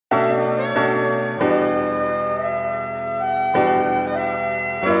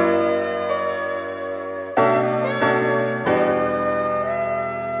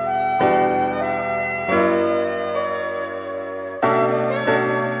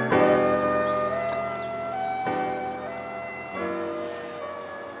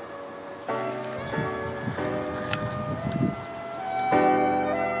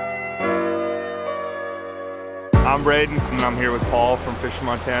I'm Braden, and I'm here with Paul from Fishing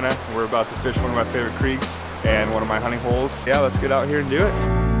Montana. We're about to fish one of my favorite creeks and one of my hunting holes. Yeah, let's get out here and do it.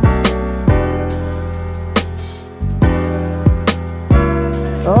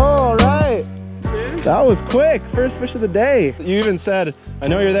 All right. That was quick. First fish of the day. You even said, I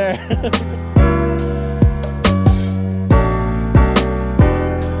know you're there.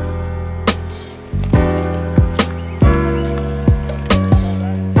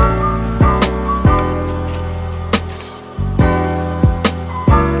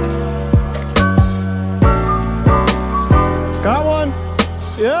 Got one.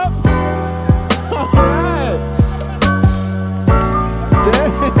 Yep. All right.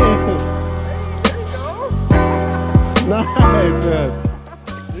 Dang. Nice, man.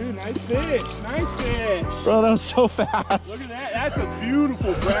 Dude, nice fish. Nice fish. Bro, that was so fast. Look at that. That's a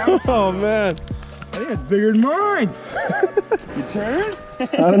beautiful brown. Oh, man. I think it's bigger than mine. You turn? I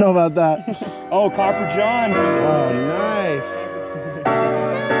don't know about that. Oh, Copper John. Oh, nice.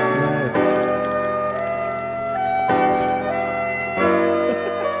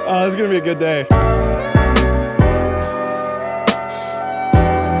 Oh, this is gonna be a good day.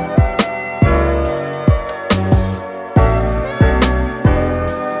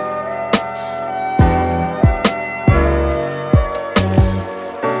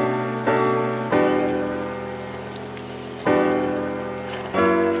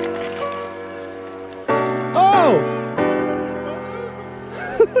 Oh!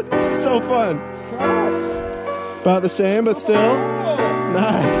 This is so fun. About the same, but still.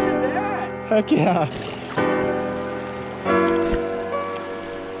 Nice. Heck yeah.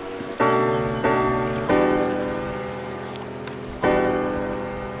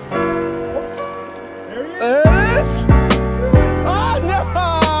 There it is. Oh no!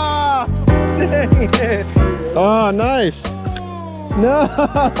 Dang it. Oh, nice.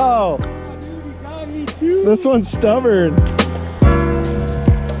 No! This one's stubborn.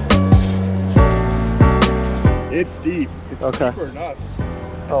 It's deep. It's Okay. deeper than us.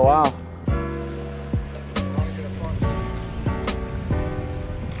 Oh wow.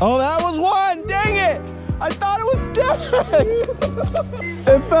 Oh, that was one! Dang it! I thought it was dead!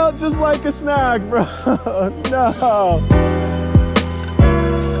 It felt just like a snag, bro. No.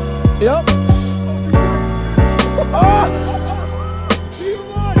 Yep. Oh!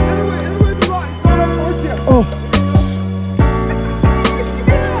 Oh.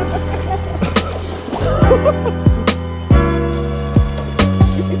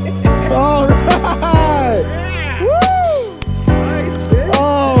 All right! Woo! Nice fish.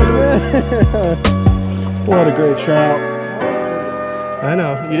 Oh man! What a great trout! I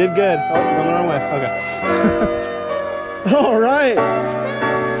know you did good. Oh, you're going the wrong way. Okay. All right.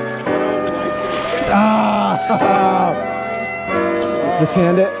 Ah! Just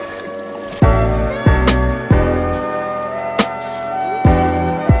hand it.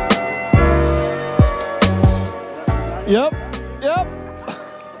 Yep. Yep.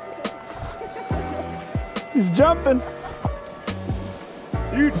 He's jumping.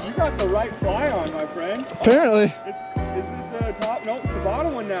 Dude, you got the right fly on, my friend. Apparently. Is it the top? Nope, it's the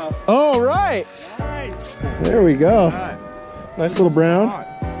bottom one now. Oh, right. Nice. There we go. Nice little brown.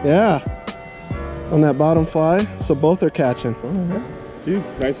 Yeah. On that bottom fly. So both are catching. Dude,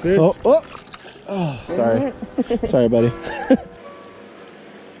 nice fish. Oh, oh. Oh, sorry. Sorry, buddy.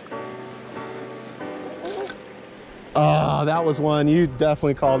 Oh, that was one. You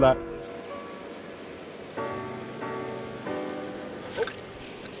definitely called that.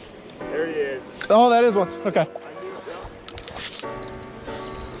 There he is. Oh, that is one. Okay.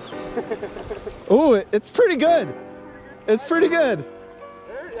 Oh, it's pretty good. It's pretty good.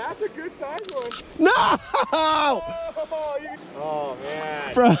 That's a good size one. No! Oh,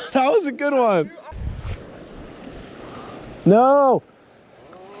 man. Bro, that was a good one. No!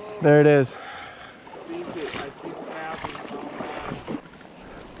 There it is. I see it happening.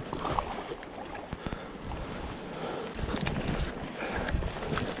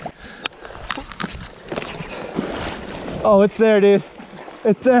 Oh, it's there, dude.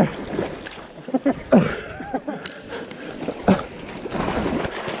 It's there.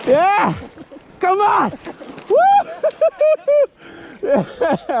 Yeah! Come on! Woo!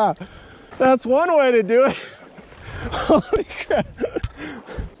 Yeah! That's one way to do it. Holy crap.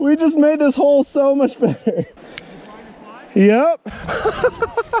 We just made this hole so much better. Yep.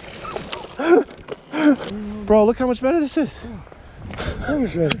 Bro, look how much better this is. So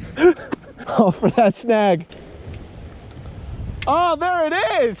much better. Oh, for that snag. Oh, there it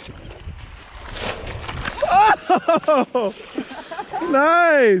is. Oh,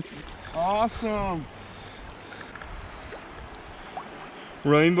 nice. Awesome.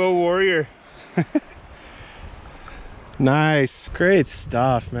 Rainbow Warrior. Nice. Great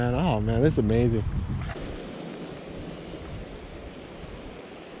stuff, man. Oh, man, this is amazing.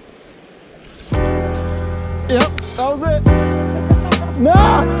 Yep, that was it. No!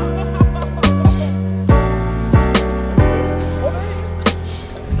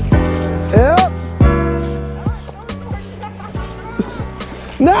 Yep.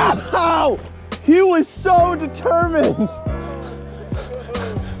 No! He was so determined.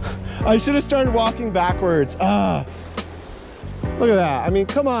 I should have started walking backwards. Ah. Look at that. I mean,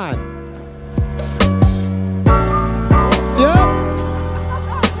 come on. Yep.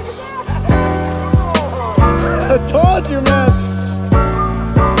 I told you, man.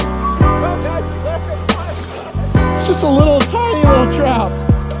 It's just a little tiny little trout.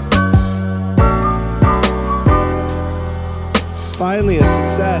 Finally a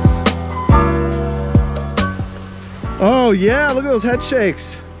success. Oh yeah, look at those head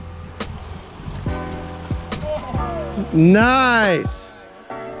shakes. Nice.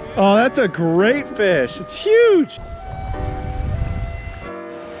 Oh, that's a great fish. It's huge.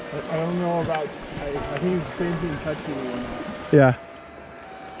 I don't know about, I think it's the same thing touching you or not. Yeah.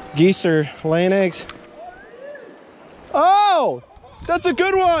 Geese are laying eggs. Oh, that's a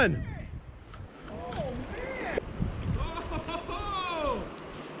good one. Oh,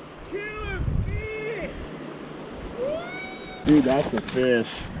 killer fish. Dude, that's a fish.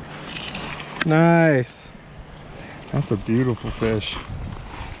 Nice. That's a beautiful fish.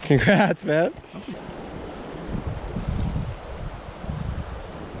 Congrats, man.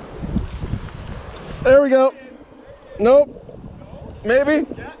 There we go. Nope. Maybe.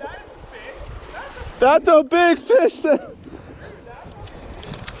 That's a big fish.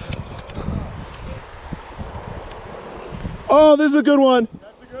 Oh, this is a good one.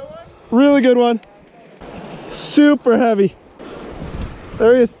 That's a good one? Really good one. Super heavy.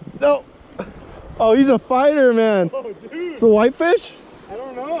 There he is. No. Oh, he's a fighter, man. Oh, dude. It's a whitefish? I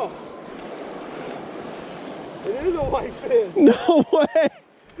don't know. It is a whitefish. No way.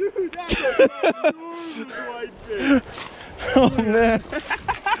 Dude, that's a enormous whitefish. Oh, man.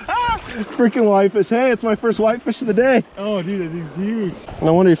 Freaking whitefish. Hey, it's my first whitefish of the day. Oh, dude, that thing's huge.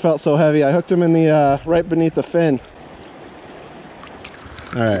 No wonder he felt so heavy. I hooked him in the right beneath the fin.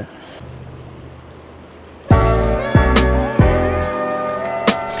 All right.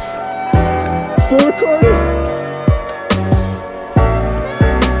 Still recording?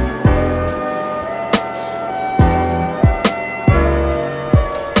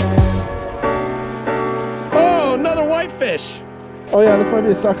 Oh, another whitefish. Oh yeah, this might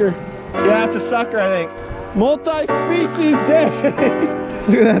be a sucker. Yeah, it's a sucker, I think. Multi-species day.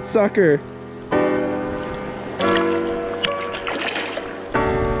 Look at that sucker.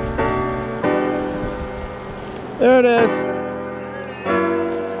 There it is.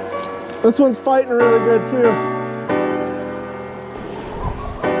 This one's fighting really good too.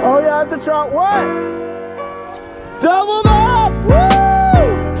 Oh yeah, it's a trout. What? Doubled up! Woo!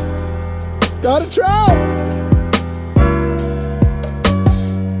 Got a trout!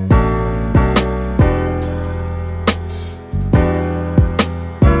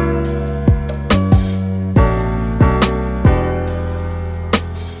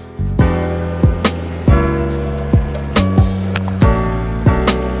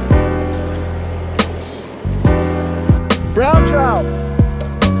 Brown trout.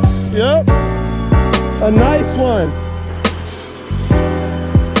 Yep. A nice one.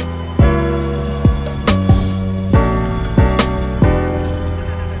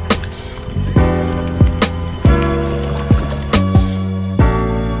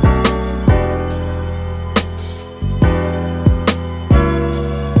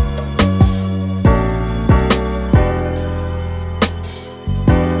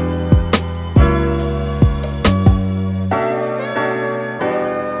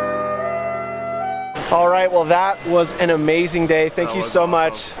 All right, well that was an amazing day. Thank you so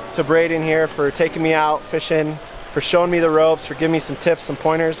much to Braden here for taking me out fishing, for showing me the ropes, for giving me some tips, some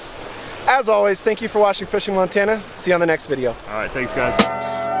pointers. As always, thank you for watching Fishing Montana. See you on the next video. All right, thanks guys.